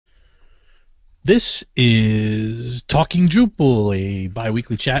This is Talking Drupal, a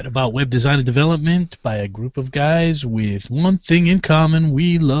bi-weekly chat about web design and development by a group of guys with one thing in common: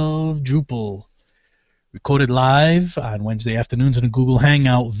 we love Drupal. Recorded live on Wednesday afternoons in a Google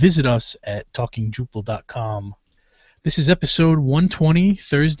Hangout. Visit us at talkingdrupal.com. This is episode 120,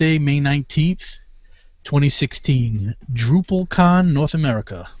 Thursday, May 19th, 2016. DrupalCon North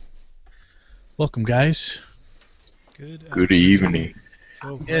America. Welcome, guys. Good Good afternoon. evening.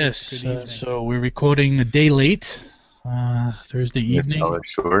 Oh, right. Yes, Good evening. so we're recording a day late, Thursday If evening. y'all are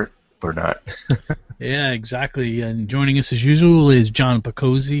short or not. Yeah, exactly. And joining us as usual is John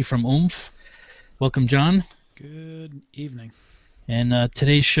Picozzi from Oomph. Welcome, John. Good evening. And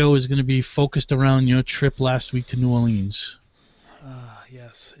today's show is going to be focused around your trip last week to New Orleans.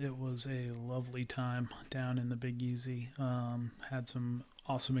 Yes, it was a lovely time down in the Big Easy. Had some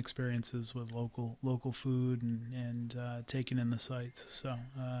awesome experiences with local food and taking in the sights. So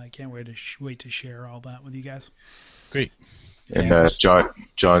I can't wait to share all that with you guys. Great. And Thanks.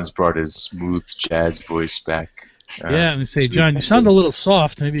 John's brought his smooth jazz voice back. Yeah, I'm going to say, John, you sound a little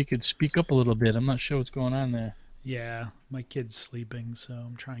soft. Maybe you could speak up a little bit. I'm not sure what's going on there. Yeah, my kid's sleeping, so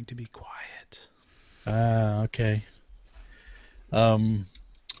I'm trying to be quiet. Okay.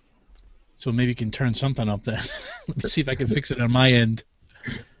 So maybe you can turn something up then. Let me see if I can fix it on my end.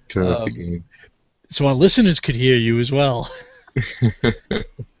 Turn up the game. So our listeners could hear you as well.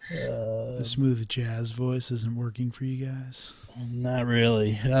 The smooth jazz voice isn't working for you guys. Not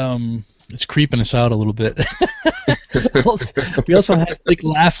really. It's creeping us out a little bit. We also have Nick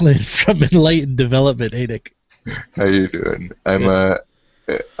Laughlin from Enlightened Development. Hey, Nick. How you doing? I'm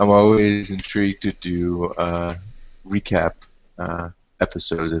always intrigued to do recap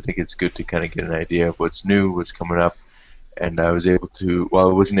episodes. I think it's good to kind of get an idea of what's new, what's coming up. And I was able to, while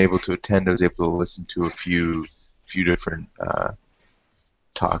I wasn't able to attend, I was able to listen to a few different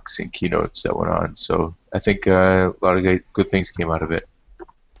talks and keynotes that went on. So I think a lot of good things came out of it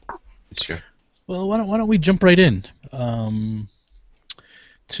this year. Well, why don't we jump right in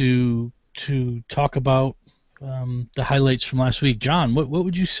to talk about the highlights from last week. John, what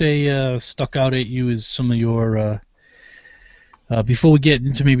would you say stuck out at you as some of your before we get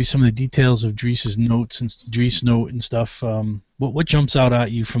into maybe some of the details of Drees's notes and Drees note and stuff, what jumps out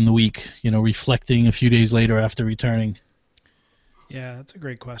at you from the week, reflecting a few days later after returning? Yeah, that's a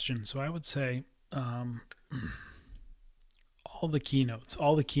great question. So I would say all the keynotes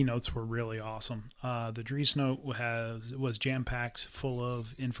were really awesome. The Dries note was jam-packed full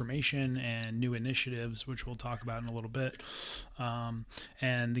of information and new initiatives, which we'll talk about in a little bit.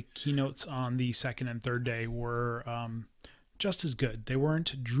 And the keynotes on the second and third day were just as good. They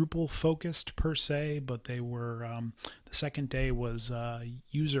weren't Drupal focused per se, but they were. The second day was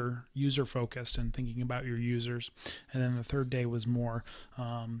user focused and thinking about your users, and then the third day was more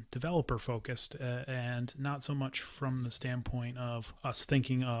developer focused and not so much from the standpoint of us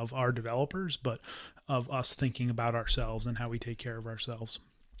thinking of our developers, but of us thinking about ourselves and how we take care of ourselves.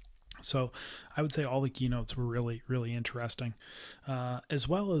 So I would say all the keynotes were really, really interesting, as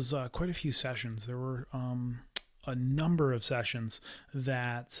well as quite a few sessions. There were a number of sessions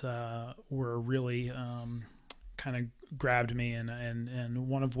that were really kind of grabbed me, and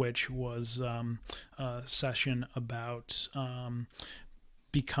one of which was a session about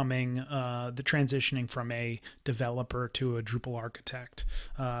becoming the transitioning from a developer to a Drupal architect.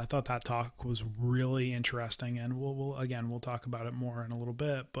 I thought that talk was really interesting, and we'll talk about it more in a little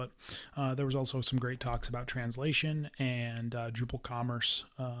bit. But there was also some great talks about translation and Drupal commerce.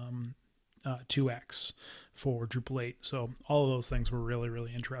 2x for Drupal 8. So all of those things were really,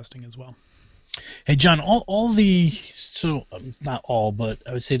 really interesting as well. Hey, John, not all, but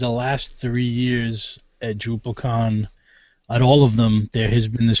I would say the last 3 years at DrupalCon, at all of them, there has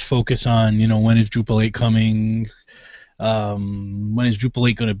been this focus on, when is Drupal 8 coming? When is Drupal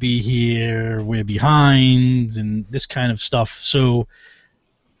 8 going to be here? We're behind, and this kind of stuff. So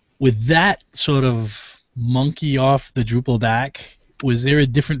with that sort of monkey off the Drupal back, was there a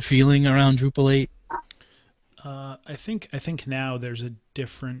different feeling around Drupal 8? I think now there's a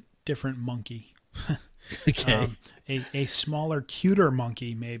different monkey. Okay. A smaller, cuter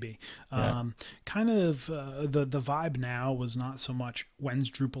monkey, maybe. Yeah. Kind of the vibe now was not so much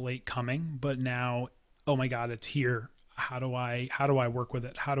when's Drupal 8 coming, but now, oh my God, it's here. How do I work with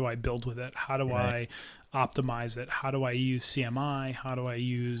it? How do I build with it? How do I optimize it? How do I use CMI? How do I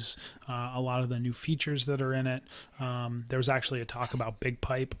use a lot of the new features that are in it? There was actually a talk about Big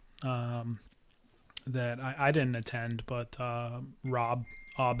Pipe that I didn't attend, but Rob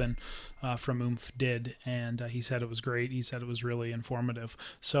Aubin from Oomph did, and he said it was great. He said it was really informative.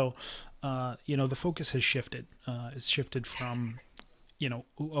 So, the focus has shifted. It's shifted from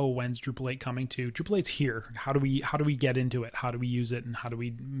oh, when's Drupal 8 coming to? Drupal 8's here. How do we get into it? How do we use it? And how do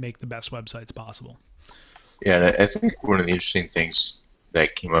we make the best websites possible? Yeah, and I think one of the interesting things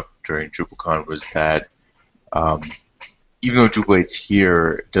that came up during DrupalCon was that even though Drupal 8's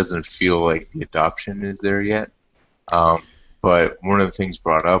here, it doesn't feel like the adoption is there yet. But one of the things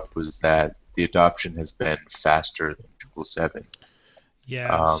brought up was that the adoption has been faster than Drupal 7.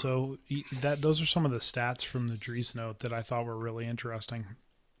 Yeah, so those are some of the stats from the Dries note that I thought were really interesting.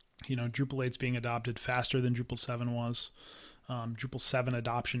 Drupal 8's being adopted faster than Drupal 7 was. Drupal 7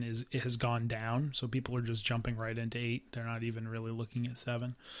 adoption has gone down, so people are just jumping right into 8. They're not even really looking at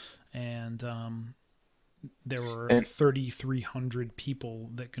 7. And there were 3,300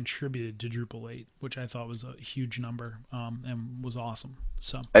 people that contributed to Drupal 8, which I thought was a huge number and was awesome.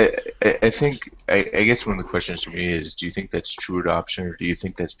 So I guess one of the questions for me is, do you think that's true adoption, or do you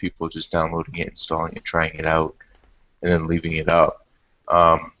think that's people just downloading it, installing it, trying it out, and then leaving it up?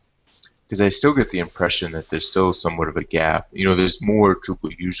 Because I still get the impression that there's still somewhat of a gap. There's more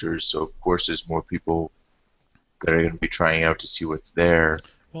Drupal users, so of course there's more people that are going to be trying out to see what's there.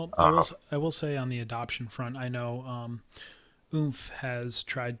 Well, I will say on the adoption front, I know Oomph has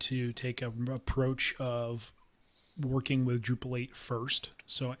tried to take an approach of working with Drupal 8 first.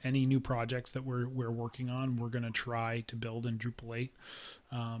 So any new projects that we're working on, we're going to try to build in Drupal 8.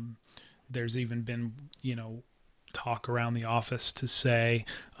 There's even been, talk around the office to say,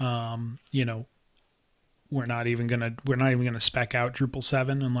 we're not even gonna spec out Drupal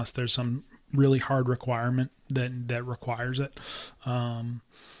 7 unless there's some really hard requirement that requires it.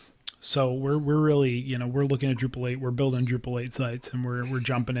 So we're really, we're looking at Drupal 8, we're building Drupal 8 sites, and we're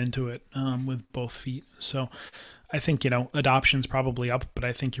jumping into it with both feet. So I think, adoption's probably up, but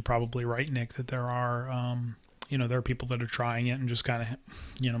I think you're probably right, Nick, that there are, there are people that are trying it and just kind of,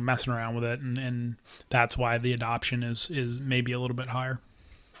 messing around with it. And that's why the adoption is maybe a little bit higher.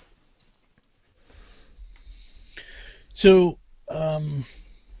 So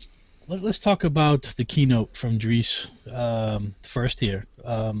let's talk about the keynote from Dries first here.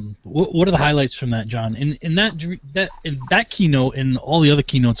 What are the highlights from that, John? In that keynote and all the other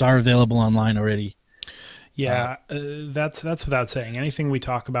keynotes are available online already. Yeah, that's without saying. Anything we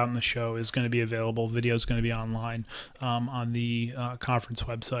talk about in the show is going to be available. Video is going to be online on the conference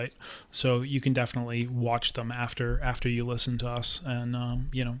website, so you can definitely watch them after you listen to us, and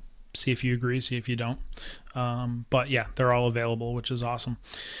see if you agree, see if you don't. But yeah, they're all available, which is awesome.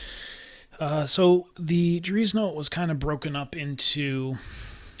 So the Dries note was kind of broken up into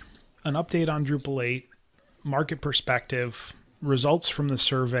an update on Drupal 8, market perspective, results from the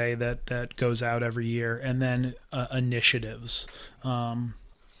survey that goes out every year, and then initiatives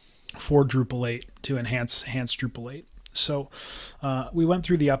for Drupal 8 to enhance Drupal 8. So we went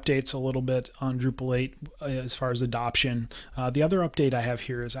through the updates a little bit on Drupal 8 as far as adoption. The other update I have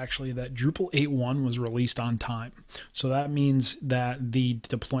here is actually that Drupal 8.1 was released on time. So that means that the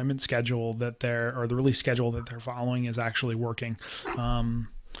deployment schedule the release schedule that they're following is actually working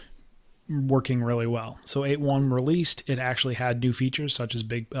really well. So 8.1 released, it actually had new features such as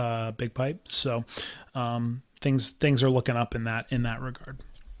big pipe. So things are looking up in that regard.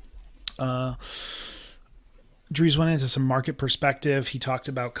 Dries went into some market perspective. He talked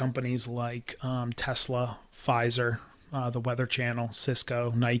about companies like Tesla, Pfizer, the Weather Channel,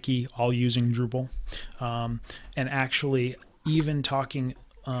 Cisco, Nike, all using Drupal, and actually even talking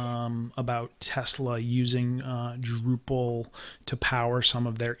about Tesla using Drupal to power some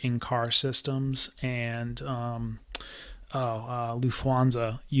of their in-car systems, and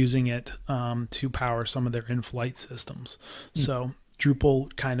Lufthansa using it to power some of their in-flight systems. So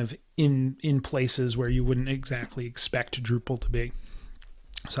Drupal kind of in places where you wouldn't exactly expect Drupal to be.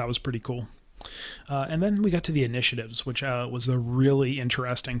 So that was pretty cool. And then we got to the initiatives, which was a really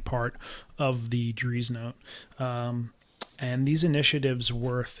interesting part of the Dries note. And these initiatives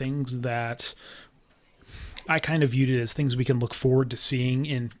were things that I kind of viewed it as things we can look forward to seeing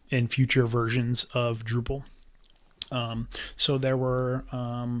in future versions of Drupal. So there were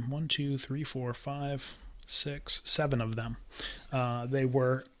 7 of them. They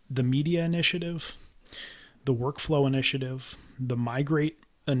were the media initiative, the workflow initiative, the migrate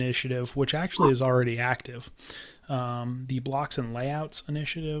initiative, which actually is already active, the blocks and layouts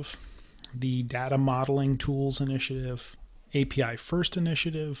initiative, the data modeling tools initiative, API first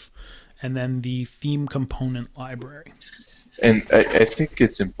initiative, and then the theme component library. And I think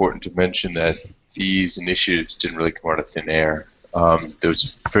it's important to mention that these initiatives didn't really come out of thin air. There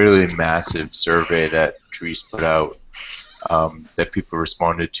was a fairly massive survey that Dries put out that people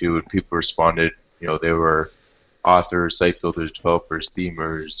responded to, and people responded, they were authors, site builders, developers,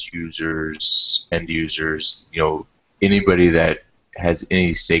 themers, users, end users, anybody that has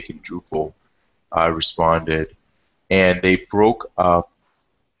any stake in Drupal responded, and they broke up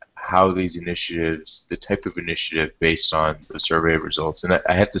how these initiatives, the type of initiative based on the survey results. And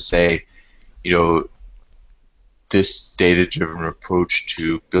I have to say, you know, this data-driven approach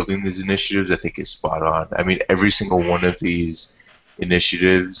to building these initiatives, I think, is spot on. I mean, every single one of these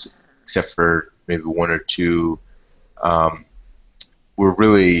initiatives, except for maybe one or two, were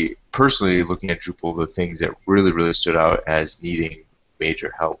really, personally looking at Drupal, the things that really stood out as needing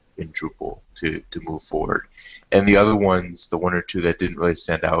major help in Drupal to move forward. And the other ones, the one or two that didn't really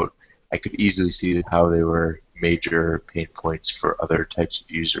stand out, I could easily see how they were major pain points for other types of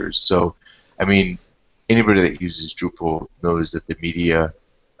users. So, I mean, anybody that uses Drupal knows that the media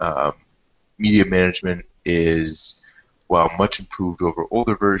management is, while much improved over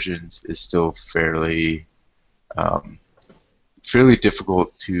older versions, is still fairly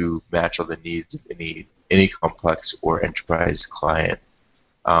difficult to match all the needs of any complex or enterprise client.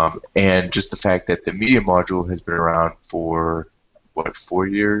 And just the fact that the media module has been around for 4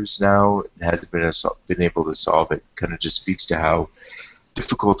 years now and hasn't been able to solve it kind of just speaks to how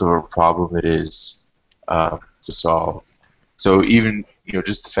difficult of a problem it is to solve. So even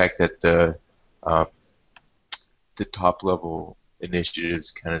just the fact that the top level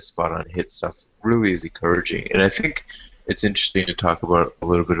initiatives kind of spot on hit stuff really is encouraging. And I think it's interesting to talk about a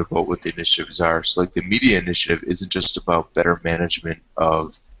little bit about what the initiatives are. So like the media initiative isn't just about better management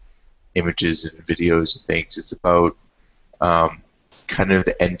of images and videos and things. It's about kind of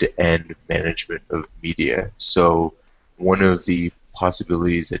the end-to-end management of media. So one of the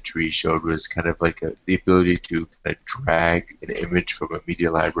possibilities that Tree showed was kind of like the ability to kind of drag an image from a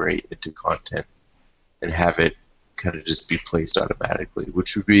media library into content and have it kind of just be placed automatically,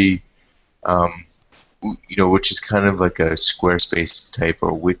 which would be, which is kind of like a Squarespace type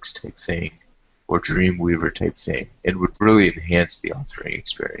or Wix type thing or Dreamweaver type thing, and would really enhance the authoring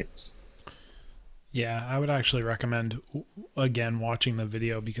experience. Yeah, I would actually recommend, again, watching the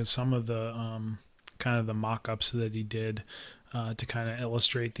video, because some of the kind of the mock-ups that he did to kind of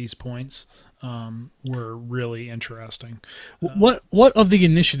illustrate these points were really interesting. What of the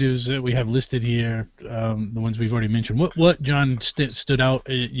initiatives that we have listed here, the ones we've already mentioned, what John stood out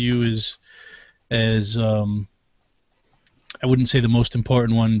at you as I wouldn't say the most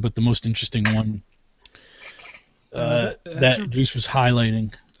important one, but the most interesting one that Dries was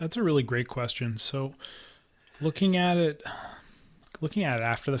highlighting? That's a really great question. So looking at it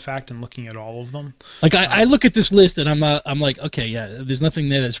after the fact and looking at all of them, like I look at this list and I'm like, okay, yeah, there's nothing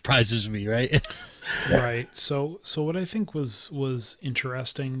there that surprises me, right? Right. So what I think was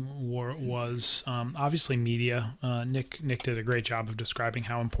interesting was obviously media. Nick did a great job of describing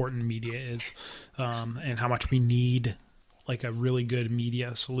how important media is, and how much we need like a really good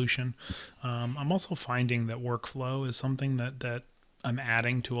media solution. I'm also finding that workflow is something that I'm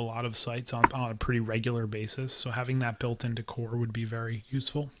adding to a lot of sites on a pretty regular basis. So having that built into core would be very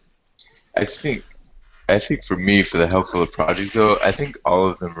useful. I think for me, for the health of the project, though, I think all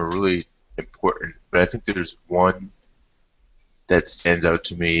of them are really important. But I think there's one that stands out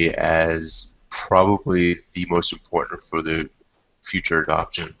to me as probably the most important for the future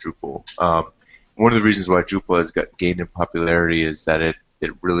adoption of Drupal. One of the reasons why Drupal has gained in popularity is that it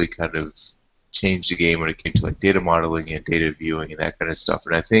really kind of changed the game when it came to like data modeling and data viewing and that kind of stuff.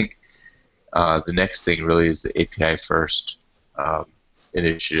 And I think the next thing really is the API first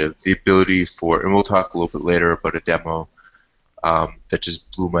initiative, the ability for, and we'll talk a little bit later about a demo that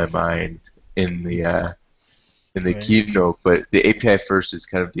just blew my mind in the right. keynote. But the API first is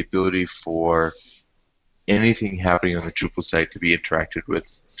kind of the ability for anything happening on the Drupal site to be interacted with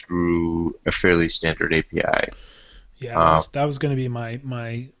through a fairly standard API. Yeah, that was going to be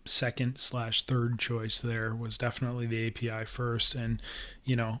my second/third choice. There was definitely the API first, and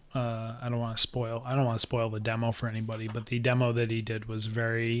I don't want to spoil the demo for anybody, but the demo that he did was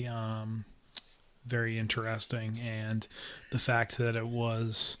very very interesting, and the fact that it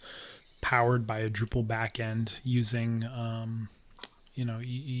was powered by a Drupal backend using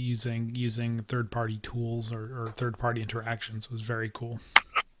using third-party tools or third-party interactions was very cool.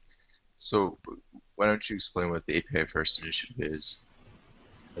 So why don't you explain what the API First initiative is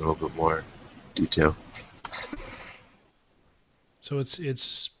in a little bit more detail? So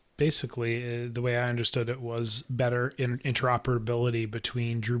it's basically, the way I understood it was better interoperability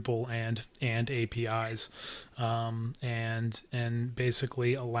between Drupal and APIs, and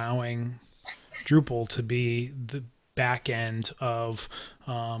basically allowing Drupal to be the back end of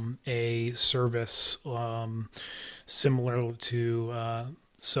a service similar to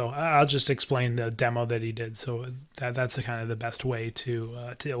So I'll just explain the demo that he did. So that's the kind of the best way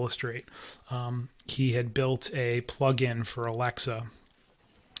to illustrate. He had built a plugin for Alexa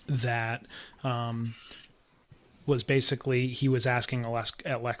that was basically he was asking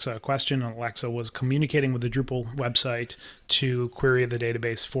Alexa a question, and Alexa was communicating with the Drupal website to query the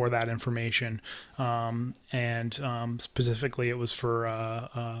database for that information. And specifically, it was for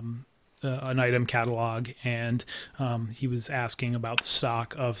an item catalog, and he was asking about the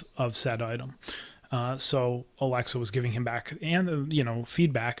stock of said item. So Alexa was giving him back and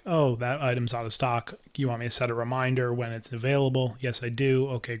feedback. Oh, that item's out of stock. You want me to set a reminder when it's available? Yes, I do.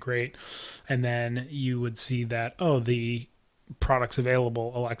 Okay, great. And then you would see that the product's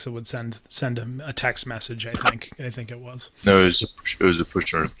available. Alexa would send him a text message. I think it was. No, it was a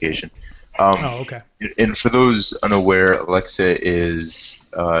push notification. Um, Oh, okay. and for those unaware, Alexa is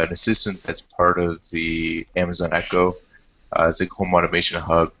an assistant that's part of the Amazon Echo. It's a home automation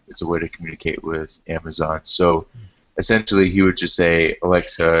hub. It's a way to communicate with Amazon. So essentially, he would just say,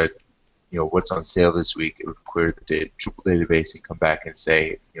 Alexa, what's on sale this week? It would query the Drupal database and come back and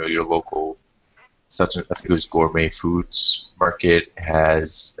say, your local I think it was Gourmet Foods Market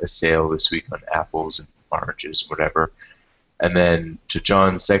has a sale this week on apples and oranges, whatever. And then to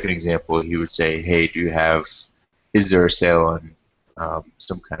John's second example, he would say, hey, is there a sale on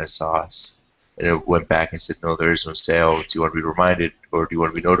some kind of sauce? And it went back and said, no, there is no sale. Do you want to be reminded, or do you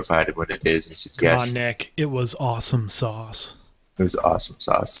want to be notified when it is? And he said, Come on, yes. Nick. It was awesome sauce. It was awesome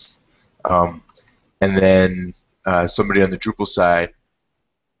sauce. And then somebody on the Drupal side,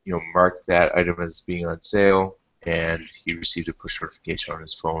 marked that item as being on sale, and he received a push notification on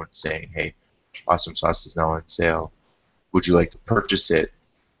his phone saying, hey, awesome sauce is now on sale. Would you like to purchase it?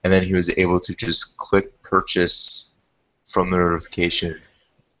 And then he was able to just click purchase from the notification,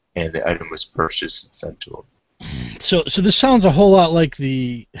 and the item was purchased and sent to him. So this sounds a whole lot like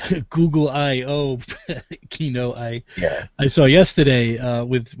the Google I/O keynote I saw yesterday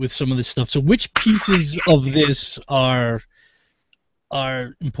with some of this stuff. So which pieces of this are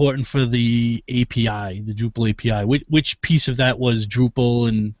important for the API, the Drupal API? Which piece of that was Drupal,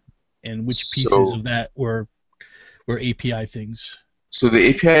 and which pieces of that were API things? So the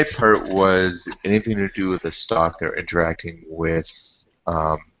API part was anything to do with the stock or interacting with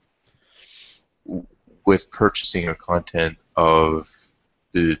purchasing or content of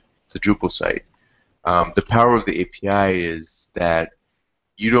the Drupal site. The power of the API is that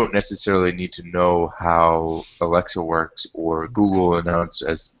you don't necessarily need to know how Alexa works, or Google announced,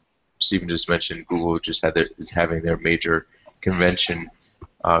 as Stephen just mentioned, Google just is having their major convention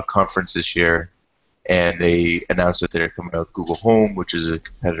conference this year, and they announced that they're coming out with Google Home, which is a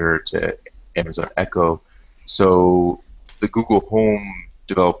competitor to Amazon Echo. So the Google Home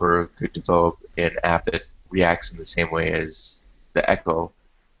developer could develop an app that reacts in the same way as the Echo,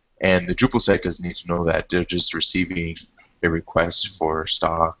 and the Drupal site doesn't need to know that. They're just receiving a request for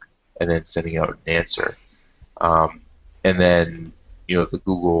stock and then sending out an answer. And then the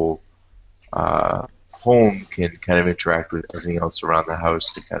Google Home can kind of interact with everything else around the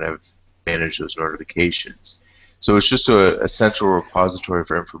house to kind of manage those notifications. So it's just a central repository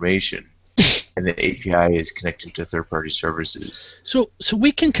for information, and the API is connecting to third-party services. So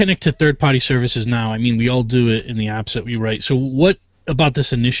we can connect to third-party services now. I mean, we all do it in the apps that we write. So what about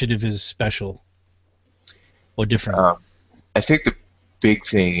this initiative is special or different? I think the big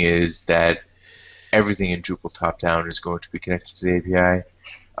thing is that everything in Drupal top-down is going to be connected to the API.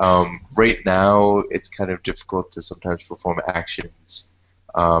 Right now, it's kind of difficult to sometimes perform actions.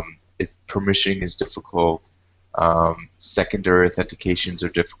 Permissioning is difficult. Secondary authentications are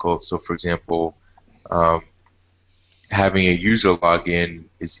difficult. So, for example, having a user login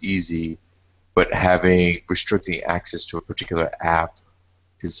is easy, but restricting access to a particular app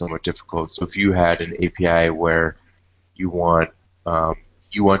is somewhat difficult. So, if you had an API where you want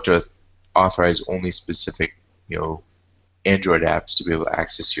to authorize only specific, Android apps to be able to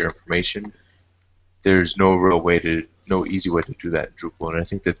access your information, there's no easy way to do that in Drupal, and I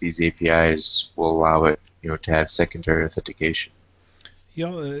think that these APIs will allow it, to have secondary authentication.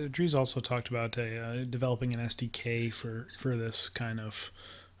 Dries also talked about developing an SDK for this kind of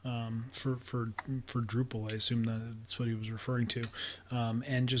for Drupal. I assume that's what he was referring to,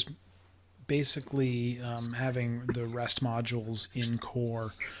 and just basically having the REST modules in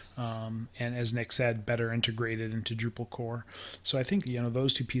core, and as Nick said, better integrated into Drupal core. So I think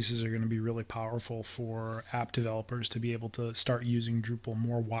those two pieces are going to be really powerful for app developers to be able to start using Drupal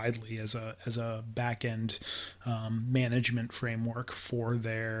more widely as a back-end management framework for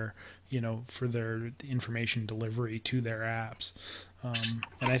their information delivery to their apps. And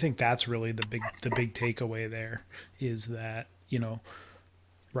I think that's really the big takeaway there, is that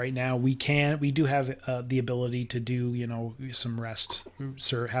right now we do have the ability to do, you know, some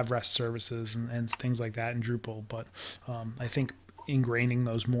have rest services and things like that in Drupal, but I think ingraining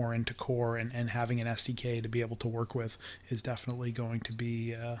those more into core and having an SDK to be able to work with is definitely going to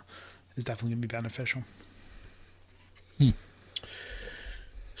be beneficial.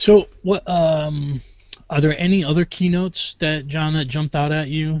 So, what are there any other keynotes that John that jumped out at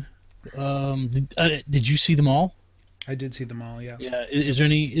you? Did you see them all? I did see them all, yes. Yeah. Yep. Is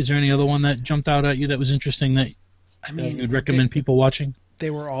there any other one that jumped out at you that was interesting that I you mean, would recommend people watching? they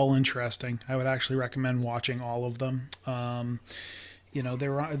were all interesting. I would actually recommend watching all of them. You know, they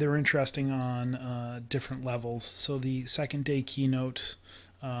were interesting on different levels. So the second day keynote,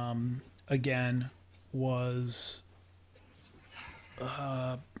 again, was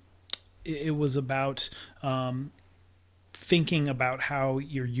it was about thinking about how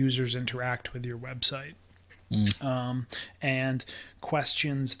your users interact with your website. And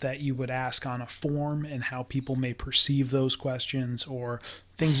questions that you would ask on a form and how people may perceive those questions, or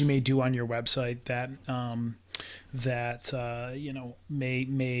things you may do on your website that you know,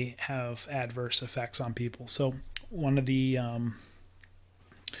 may have adverse effects on people. So one of the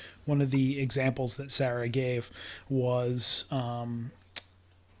examples that Sarah gave was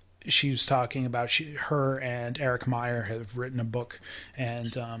she was talking about her and Eric Meyer have written a book,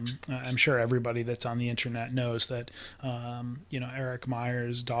 and I'm sure everybody that's on the internet knows that you know, Eric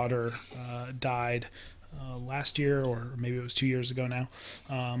Meyer's daughter died last year, or maybe it was 2 years ago now.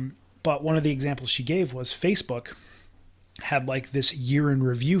 But one of the examples she gave was Facebook had like this year in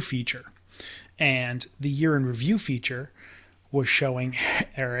review feature, and the year in review feature was showing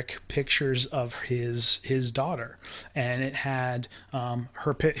Eric pictures of his daughter, and it had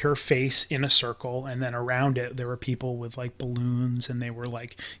her face in a circle, and then around it there were people with like balloons, and they were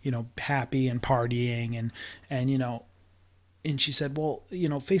like, you know, happy and partying, and you know, and she said, well, you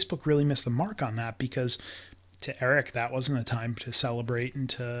know, Facebook really missed the mark on that, because to Eric that wasn't a time to celebrate and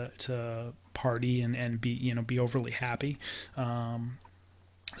to party and be, you know, be overly happy.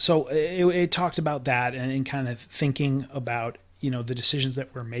 So it talked about that, and kind of thinking about, you know, the decisions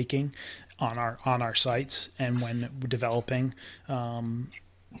that we're making on our sites, and when developing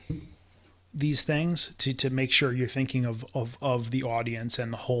these things, to make sure you're thinking of the audience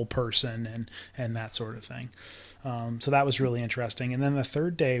and the whole person, and that sort of thing. So that was really interesting. And then the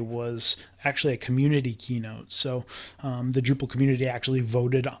third day was actually a community keynote. So the Drupal community actually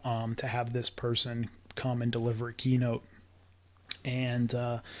voted to have this person come and deliver a keynote. And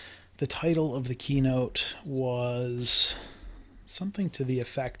the title of the keynote was something to the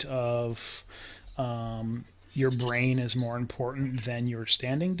effect of your brain is more important than your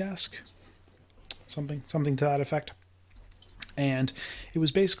standing desk. Something to that effect. And it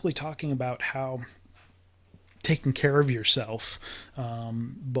was basically talking about how taking care of yourself,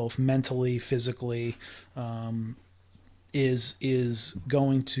 both mentally, physically, is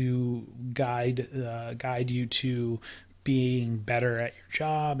going to guide you to being better at your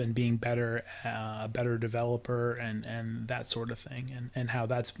job, and being a better developer, and that sort of thing, and how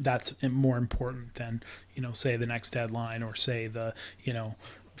that's more important than, you know, say the next deadline, or say the, you know,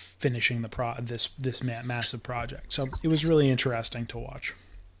 finishing this massive project. So it was really interesting to watch.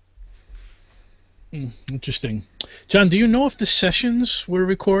 Interesting. John, do you know if the sessions were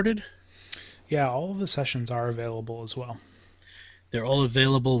recorded? Yeah, all of the sessions are available as well. They're all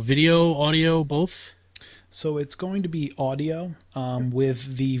available, video, audio, both? So it's going to be audio,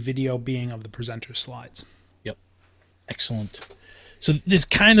 with the video being of the presenter slides. Yep. Excellent. So this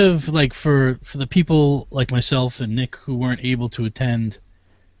kind of like for the people like myself and Nick who weren't able to attend,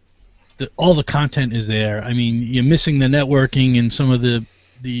 all the content is there. I mean, you're missing the networking and some of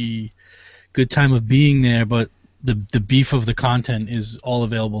the good time of being there, but the beef of the content is all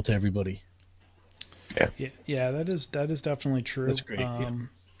available to everybody. Yeah, that is definitely true. That's great. Yeah.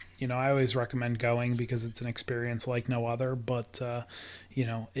 You know, I always recommend going because it's an experience like no other. But you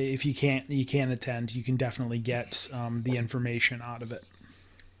know, if you can't attend, you can definitely get the information out of it.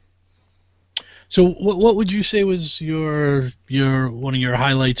 So, what would you say was your one of your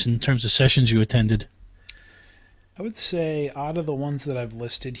highlights in terms of sessions you attended? I would say out of the ones that I've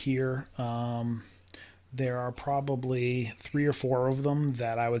listed here, there are probably 3 or 4 of them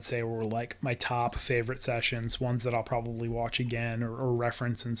that I would say were like my top favorite sessions, ones that I'll probably watch again, or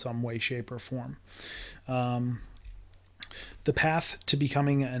reference in some way, shape, or form. The path to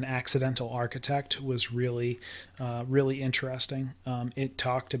becoming an accidental architect was really interesting. It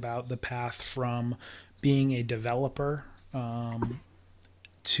talked about the path from being a developer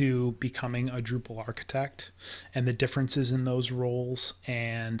to becoming a Drupal architect and the differences in those roles,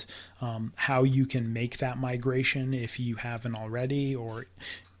 and how you can make that migration if you haven't already, or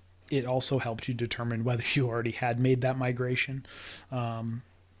it also helped you determine whether you already had made that migration. And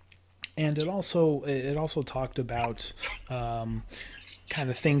it also talked about kind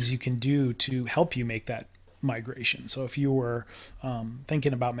of things you can do to help you make that migration. So if you were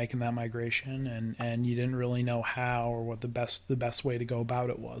thinking about making that migration and you didn't really know how or what the best way to go about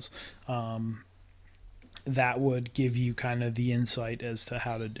it was, that would give you kind of the insight as to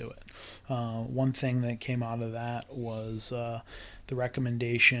how to do it. One thing that came out of that was the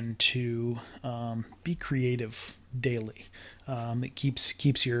recommendation to be creative daily. It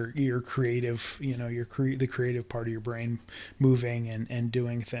keeps your creative, the creative part of your brain moving and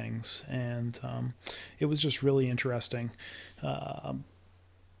doing things. And it was just really interesting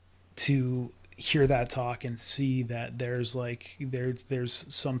to hear that talk and see that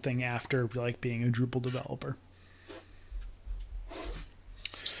there's something after like being a Drupal developer.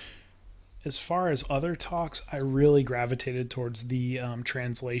 As far as other talks, I really gravitated towards the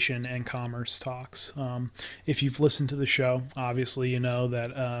translation and commerce talks. If you've listened to the show, obviously you know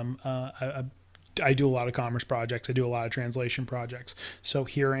that I do a lot of commerce projects. I do a lot of translation projects. So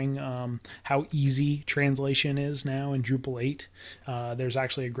hearing how easy translation is now in Drupal 8, there's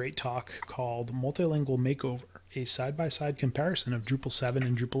actually a great talk called Multilingual Makeover, a side-by-side comparison of Drupal 7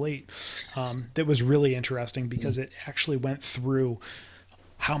 and Drupal 8 that was really interesting because it actually went through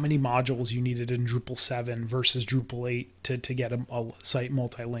how many modules you needed in Drupal 7 versus Drupal 8 to get a site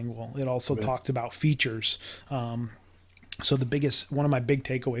multilingual. It also talked about features. So one of my big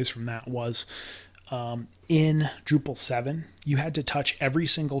takeaways from that was in Drupal 7, you had to touch every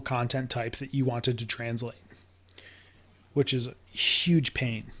single content type that you wanted to translate, which is a huge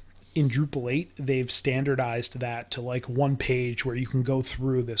pain. In Drupal 8, they've standardized that to like one page where you can go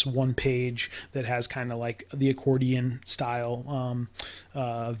through this one page that has kind of like the accordion style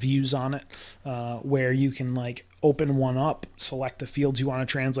views on it, where you can like open one up, select the fields you want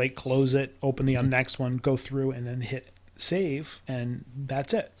to translate, close it, open the next one, go through, and then hit save, and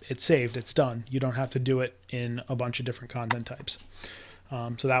that's it. It's saved. It's done. You don't have to do it in a bunch of different content types.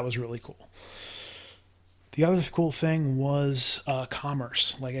 So that was really cool. The other cool thing was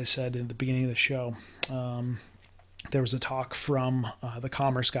commerce. Like I said in the beginning of the show, there was a talk from the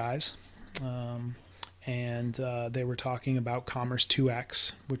commerce guys, and they were talking about Commerce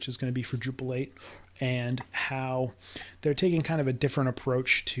 2X, which is going to be for Drupal 8, and how they're taking kind of a different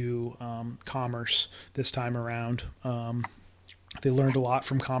approach to commerce this time around. They learned a lot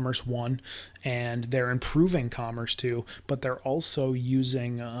from Commerce 1, and they're improving Commerce 2, but they're also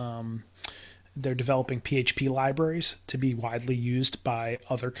using... they're developing PHP libraries to be widely used by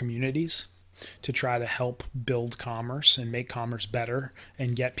other communities to try to help build commerce and make commerce better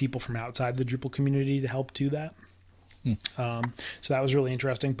and get people from outside the Drupal community to help do that. So that was really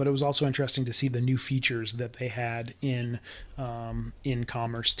interesting, but it was also interesting to see the new features that they had in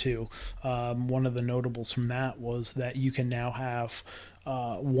Commerce 2. One of the notables from that was that you can now have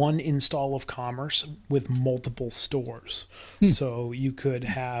one install of Commerce with multiple stores. So you could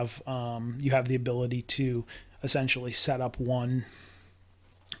have you have the ability to essentially set up one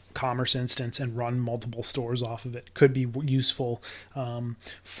Commerce instance and run multiple stores off of it. Could be useful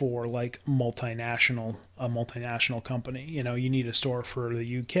for like a multinational company. You know, you need a store for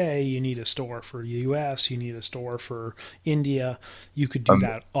the UK, you need a store for the US, you need a store for India. You could do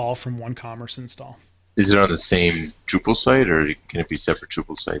that all from one Commerce install. Is it on the same Drupal site, or can it be separate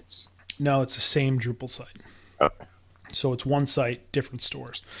Drupal sites? No, it's the same Drupal site. Okay. So it's one site, different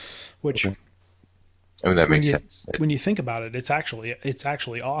stores, which I mean, that makes sense. When you think about it, it's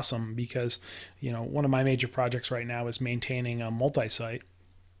actually awesome because, you know, one of my major projects right now is maintaining a multi-site,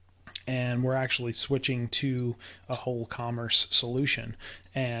 and we're actually switching to a whole commerce solution.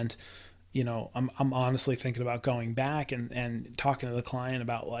 And, you know, I'm honestly thinking about going back and talking to the client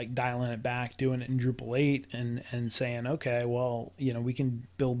about like dialing it back, doing it in Drupal 8 and saying, okay, well, you know, we can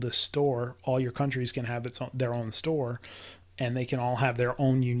build this store. All your countries can have their own store, and they can all have their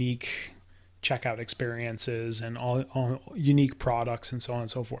own unique checkout experiences and all unique products and so on and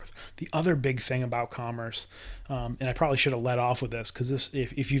so forth. The other big thing about commerce, and I probably should have led off with this because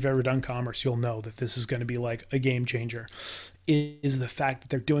if you've ever done commerce, you'll know that this is going to be like a game changer, is the fact that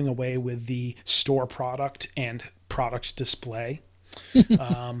they're doing away with the store product and product display.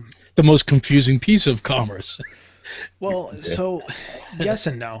 The most confusing piece of commerce. Well, so yes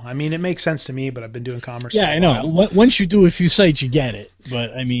and no. I mean, it makes sense to me, but I've been doing commerce. Yeah, I know. Once you do a few sites, you get it.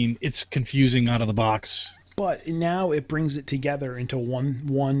 But I mean, it's confusing out of the box. but now it brings it together into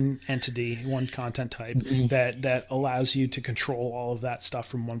one entity, one content type that allows you to control all of that stuff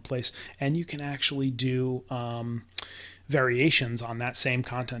from one place, and you can actually do variations on that same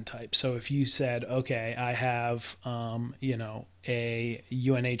content type. So if you said, okay, I have a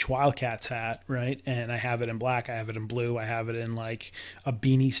UNH Wildcats hat, right, and I have it in black, I have it in blue, I have it in like a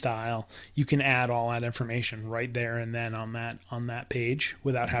beanie style, you can add all that information right there and then on that page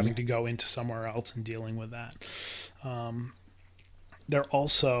without having to go into somewhere else and dealing with that. They're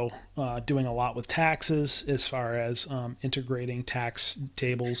also doing a lot with taxes as far as integrating tax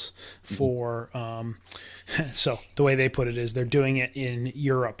tables for. So the way they put it is they're doing it in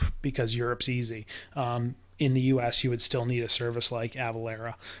Europe because Europe's easy. In the U.S., you would still need a service like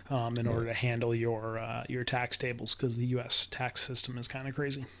Avalara in order to handle your tax tables because the U.S. tax system is kind of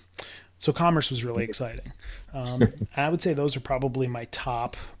crazy. So commerce was really exciting. I would say those are probably my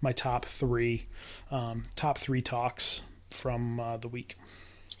top three talks from the week.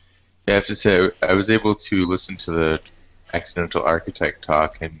 Yeah, I have to say I was able to listen to the accidental architect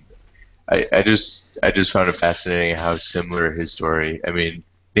talk, and I just found it fascinating how similar his story. I mean,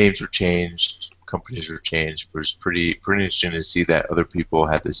 names were changed, companies were changed, but it was pretty interesting to see that other people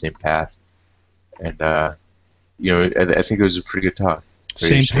had the same path. And I think it was a pretty good talk.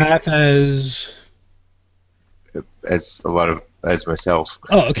 Same path as myself.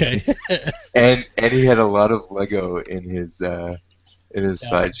 Oh, okay. and he had a lot of Lego in his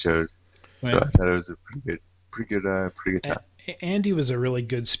slideshows, so I thought it was a pretty good talk. Andy was a really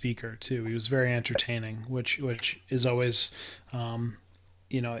good speaker too. He was very entertaining, which is always,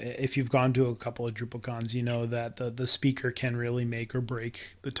 if you've gone to a couple of DrupalCons, you know that the speaker can really make or break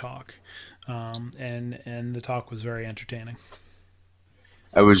the talk, and the talk was very entertaining.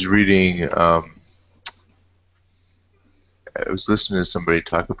 I was reading. I was listening to somebody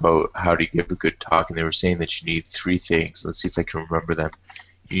talk about how to give a good talk, and they were saying that you need three things. Let's see if I can remember them.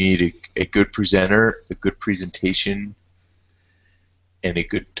 You need a good presenter, a good presentation, and a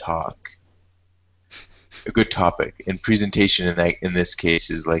good talk. A good topic. And presentation in this case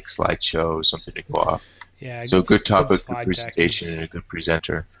is like slideshow, something to go off. Yeah. So a good topic, good presentation, and a good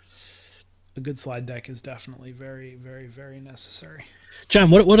presenter. A good slide deck is definitely very, very, very necessary. John,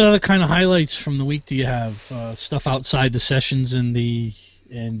 what other kind of highlights from the week do you have? Stuff outside the sessions and the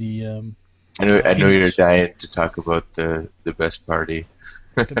I know you're dying to talk about the best party.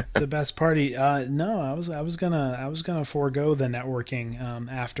 the best party. No, I was gonna forego the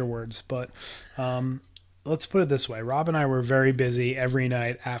networking afterwards, but let's put it this way: Rob and I were very busy every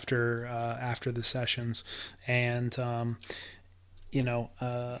night after the sessions, and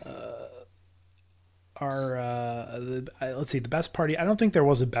let's see, the best party. I don't think there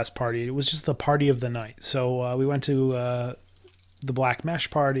was a best party. It was just the party of the night. So we went to the Black Mesh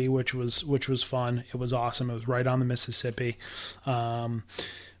party, which was fun. It was awesome. It was right on the Mississippi,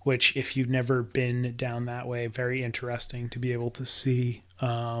 which if you've never been down that way, very interesting to be able to see,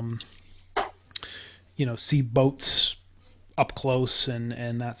 see boats up close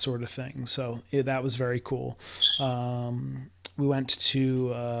and that sort of thing. So that was very cool. We went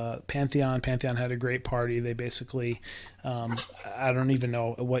to Pantheon. Pantheon had a great party. They basically, I don't even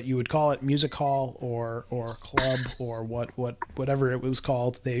know what you would call it, music hall or club or whatever it was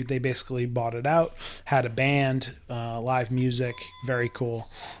called. They basically bought it out, had a band, live music, very cool.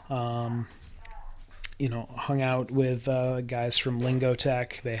 Hung out with guys from Lingo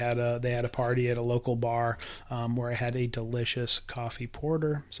Tech. They had a party at a local bar where I had a delicious coffee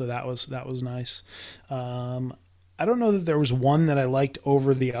porter. So that was nice. I don't know that there was one that I liked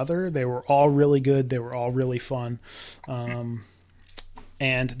over the other. They were all really good. They were all really fun. And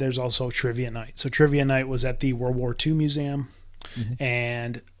there's also trivia night. So trivia night was at the World War II Museum. Mm-hmm.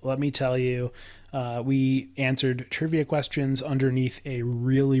 And let me tell you, we answered trivia questions underneath a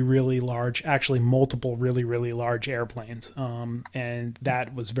really, really large, actually multiple really, really large airplanes. And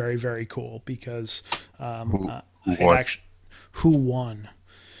that was very, very cool because who won?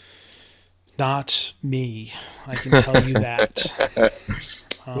 Not me. I can tell you that.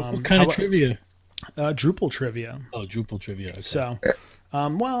 What kind of trivia? Drupal trivia. Oh, Drupal trivia. Okay. So,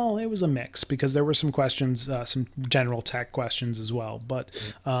 well, it was a mix because there were some questions, some general tech questions as well. But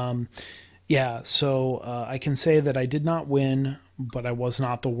yeah, so I can say that I did not win, but I was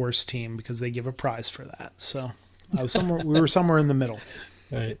not the worst team because they give a prize for that. So I was somewhere. We were somewhere in the middle.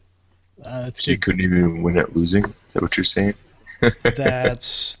 Right. That's good. You couldn't even win at losing. Is that what you're saying?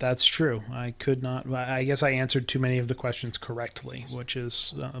 That's true. I could not. I guess I answered too many of the questions correctly, which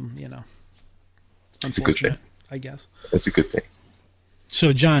is That's a good thing. I guess that's a good thing.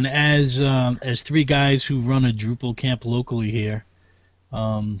 So, John, as three guys who run a Drupal camp locally here,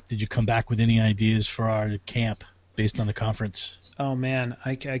 Did you come back with any ideas for our camp based on the conference? Oh man,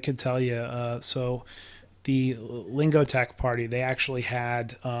 I could tell you. So the Lingo Tech party, they actually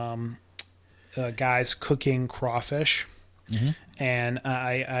had guys cooking crawfish. Hmm. And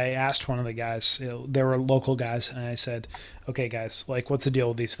I asked one of the guys, there were local guys, and I said, okay, guys, like, what's the deal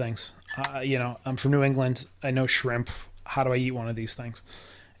with these things? I'm from New England. I know shrimp. How do I eat one of these things?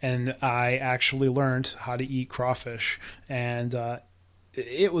 And I actually learned how to eat crawfish. And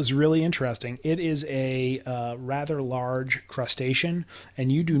it was really interesting. It is a rather large crustacean,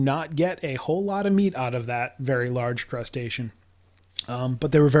 and you do not get a whole lot of meat out of that very large crustacean.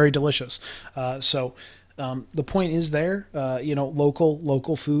 But they were very delicious. The point is there,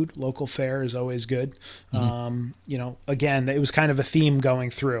 local food, local fare is always good. Hmm. Again, it was kind of a theme going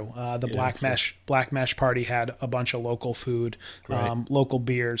through. The Yeah, sure. Black Mesh party had a bunch of local food, Right. local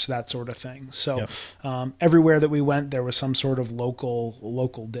beers, that sort of thing. So Yep. everywhere that we went, there was some sort of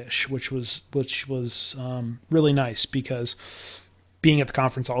local dish, which was really nice because being at the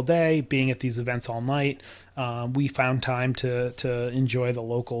conference all day, being at these events all night, we found time to enjoy the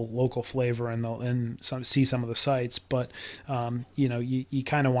local flavor and see some of the sites. But you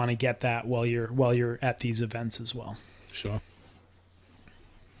kind of want to get that while you're at these events as well. Sure.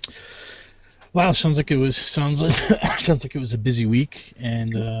 Wow, sounds like sounds like it was a busy week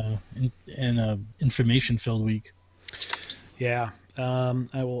and information filled week. Yeah.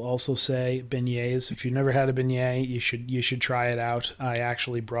 I will also say beignets. If you've never had a beignet, you should try it out. I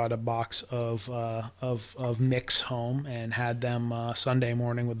actually brought a box of mix home and had them Sunday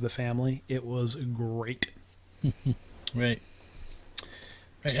morning with the family. It was great. Right.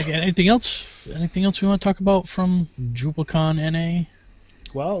 Right. Again, anything else? Anything else we want to talk about from DrupalCon NA?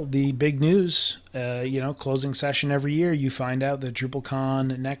 Well, the big news, closing session every year, you find out that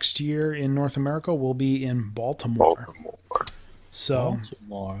DrupalCon next year in North America will be in Baltimore. Baltimore. So,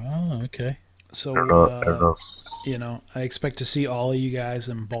 Baltimore. Oh, okay. I don't know. I don't so know. I expect to see all of you guys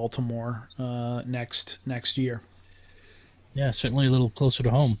in Baltimore next year. Yeah, certainly a little closer to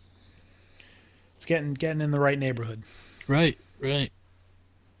home. It's getting in the right neighborhood. Right. Right.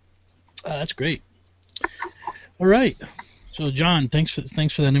 That's great. All right. So, John, thanks for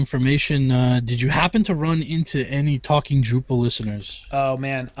that information. Did you happen to run into any Talking Drupal listeners? Oh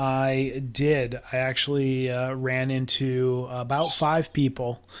man, I did. I actually ran into about five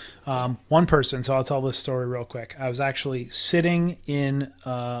people. One person. So I'll tell this story real quick. I was actually sitting in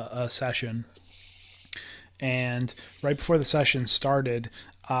a session, and right before the session started,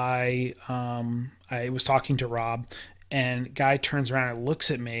 I was talking to Rob, and guy turns around and looks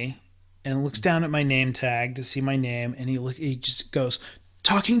at me, and looks down at my name tag to see my name, and he just goes,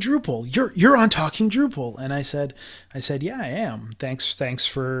 Talking Drupal, you're on Talking Drupal. And I said, yeah, I am. Thanks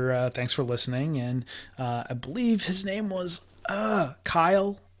for listening. And I believe his name was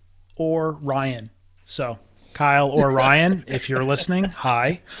Kyle or Ryan. So Kyle or Ryan, if you're listening,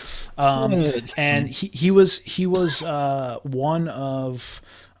 hi. Good. And he was one of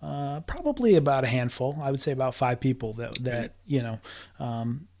probably about a handful. I would say about five people that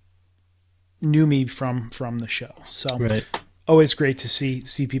knew me from the show. So Right. always great to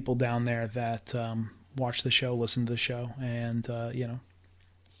see people down there that watch the show, listen to the show, and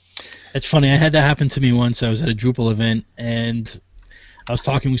It's funny. I had that happen to me once. I was at a Drupal event and I was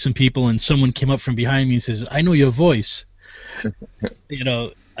talking with some people, and someone came up from behind me and says, "I know your voice.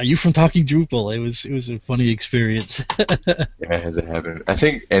 Are you from Talking Drupal?" It was a funny experience. Yeah, it hasn't happened. I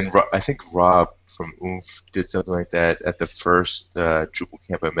think Rob from Oomph did something like that at the first Drupal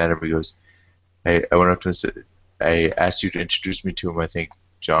camp I met him. He goes, I went up to him and said, I asked you to introduce me to him, I think,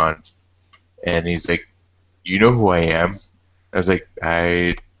 John. And he's like, you know who I am? I was like,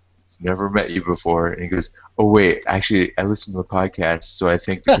 I never met you before. And he goes, oh, wait, actually, I listen to the podcast, so I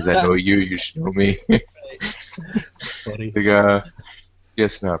think because I know you, you should know me. Funny. Like,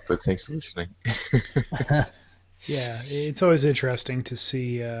 guess not, but thanks for listening. yeah, it's always interesting to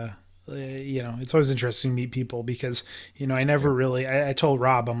see. It's always interesting to meet people because I never really. I told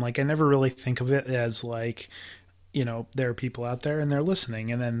Rob, I'm like, I never really think of it as like, there are people out there and they're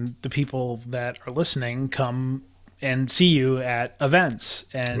listening, and then the people that are listening come and see you at events,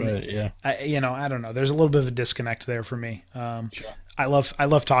 and Right. Yeah. I don't know. There's a little bit of a disconnect there for me. Sure. I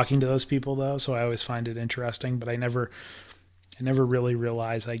love talking to those people though, so I always find it interesting. But I never really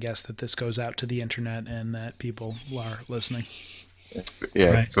realize, I guess, that this goes out to the internet and that people are listening. Yeah,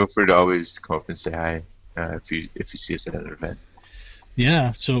 Right. feel free to always come up and say hi if you see us at an event.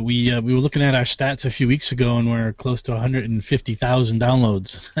 Yeah. So we were looking at our stats a few weeks ago, and we're close to 150,000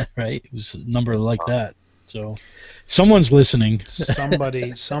 downloads. Right. It was a number like that. So someone's listening. Somebody,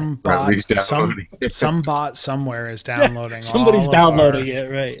 Or at least downloading. some bot somewhere is downloading. Somebody's downloading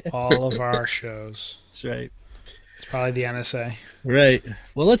it, right? all of our shows. That's right. It's probably the NSA. Right.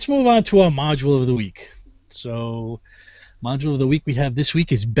 Well, let's move on to our module of the week. So, module of the week we have this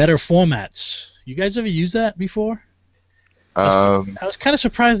week is better formats. You guys ever used that before? I was kind of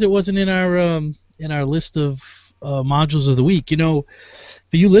surprised it wasn't in our list of modules of the week. You know,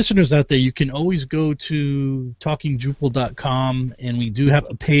 for you listeners out there, you can always go to talkingdrupal.com, and we do have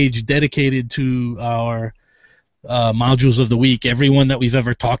a page dedicated to our modules of the week. Every one that we've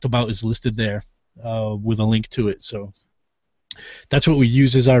ever talked about is listed there with a link to it. So that's what we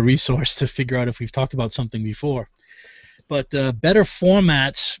use as our resource to figure out if we've talked about something before. But better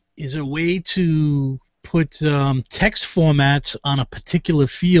formats is a way to put text formats on a particular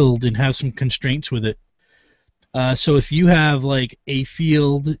field and have some constraints with it. So if you have like a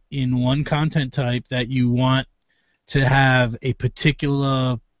field in one content type that you want to have a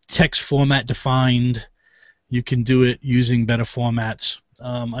particular text format defined, you can do it using better formats.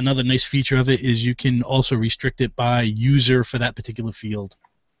 Another nice feature of it is you can also restrict it by user for that particular field.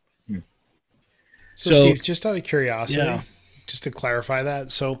 So Steve, just out of curiosity, yeah. just to clarify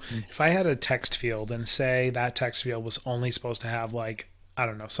that, so if I had a text field and say that text field was only supposed to have like, I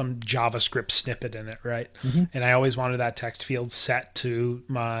don't know, some JavaScript snippet in it, right? Mm-hmm. And I always wanted that text field set to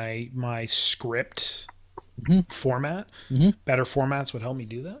my script format. Better formats would help me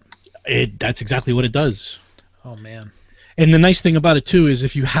do that? That's exactly what it does. Oh, man. And the nice thing about it, too, is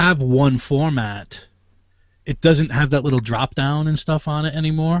if you have one format, it doesn't have that little drop down and stuff on it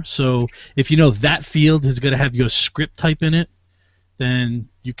anymore. So if you know that field is going to have your script type in it, then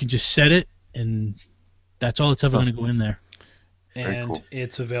you can just set it, and that's all it's ever going to go in there. And cool.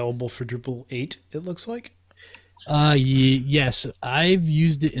 It's available for Drupal 8, it looks like? Yes, I've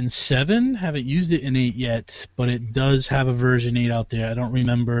used it in 7. Haven't used it in 8 yet, but it does have a version 8 out there. I don't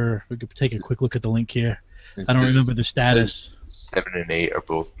remember. We could take a quick look at the link here. I don't remember the status. 7 and 8 are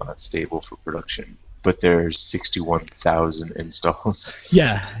both not stable for production, but there's 61,000 installs.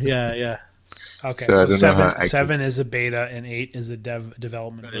 Yeah. Okay, So I so don't know how 7 is a beta and 8 is a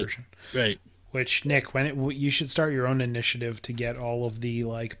development version. Right. Which, Nick, you should start your own initiative to get all of the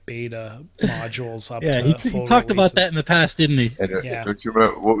like beta modules up to he full talked about releases. that in the past, didn't he? Yeah. Don't you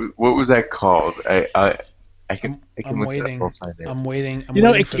remember what was that called? I can I'm look waiting. it up. I'll find it. I'm waiting. You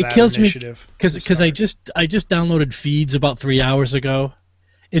know, waiting for it that kills me initiative because I just downloaded Feeds about 3 hours ago,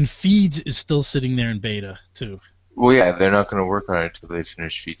 and Feeds is still sitting there in beta too. Well, yeah, they're not going to work on it until they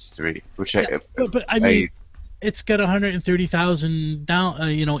finish Feats 3, which But I mean, it's got 130,000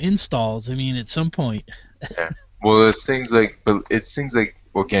 installs. I mean, at some point. Yeah. Well, it's things like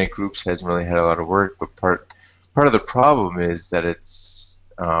organic groups hasn't really had a lot of work, but part of the problem is that it's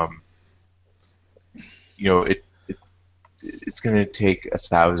it's going to take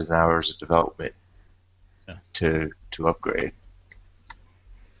 1,000 hours of development to upgrade.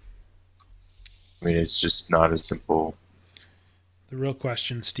 I mean, it's just not as simple. The real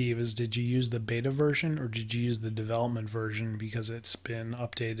question, Steve, is did you use the beta version or did you use the development version because it's been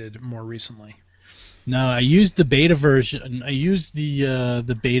updated more recently? No, I used the beta version. I used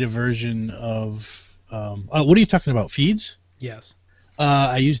the beta version of. What are you talking about? Feeds? Yes.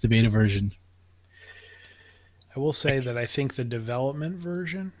 I used the beta version. I will say that I think the development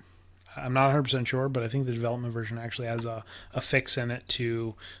version, I'm not 100% sure, but I think the development version actually has a fix in it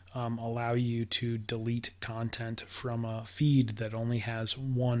to allow you to delete content from a feed that only has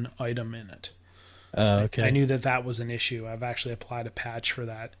one item in it. Okay. I knew that was an issue. I've actually applied a patch for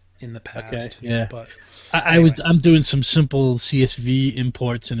that in the past. Okay, yeah. But anyway. I'm doing some simple CSV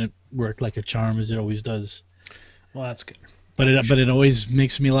imports, and it worked like a charm, as it always does. Well, that's good. But it always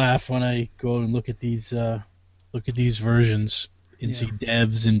makes me laugh when I go and look at these versions and see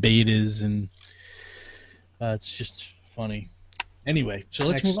devs and betas, and it's just funny. Anyway, so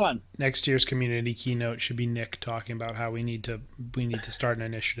let's move on. Next year's community keynote should be Nick talking about how we need to start an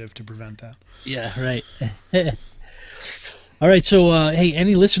initiative to prevent that. Yeah, right. All right, so hey,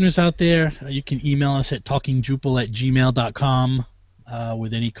 any listeners out there, you can email us at talkingdrupal@gmail.com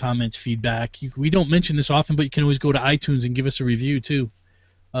with any comments, feedback. We don't mention this often, but you can always go to iTunes and give us a review too.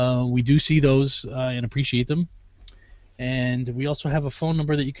 We do see those and appreciate them. And we also have a phone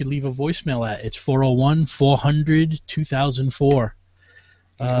number that you could leave a voicemail at. It's 401-400-2004.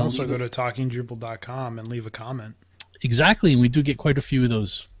 You can also go to talkingdrupal.com and leave a comment. Exactly, and we do get quite a few of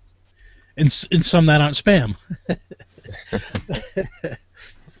those. And some that aren't spam.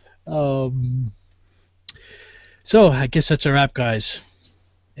 So I guess that's a wrap, guys.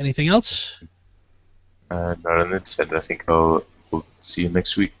 Anything else? Not on this end. I think we'll see you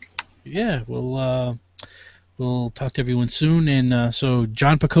next week. Yeah, we'll we'll talk to everyone soon. And so,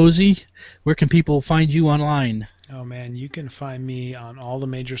 John Picozzi, where can people find you online? Oh man, you can find me on all the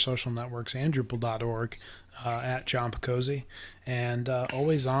major social networks and Drupal.org at John Picozzi, and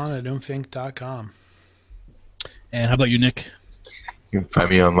always on at umfink.com. And how about you, Nick? You can find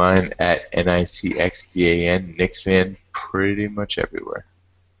me online at NICXVAN, Nixvan, pretty much everywhere.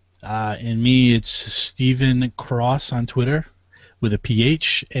 And me, it's Stephen Cross on Twitter with a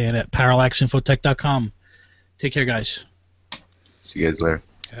PH, and at parallaxinfotech.com. Take care, guys. See you guys later.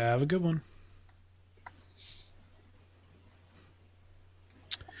 Have a good one.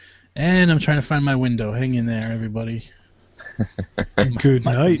 And I'm trying to find my window. Hang in there, everybody. Good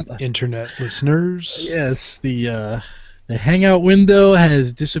night, internet listeners. Yes, the Hangout window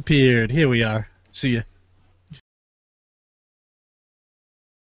has disappeared. Here we are. See ya.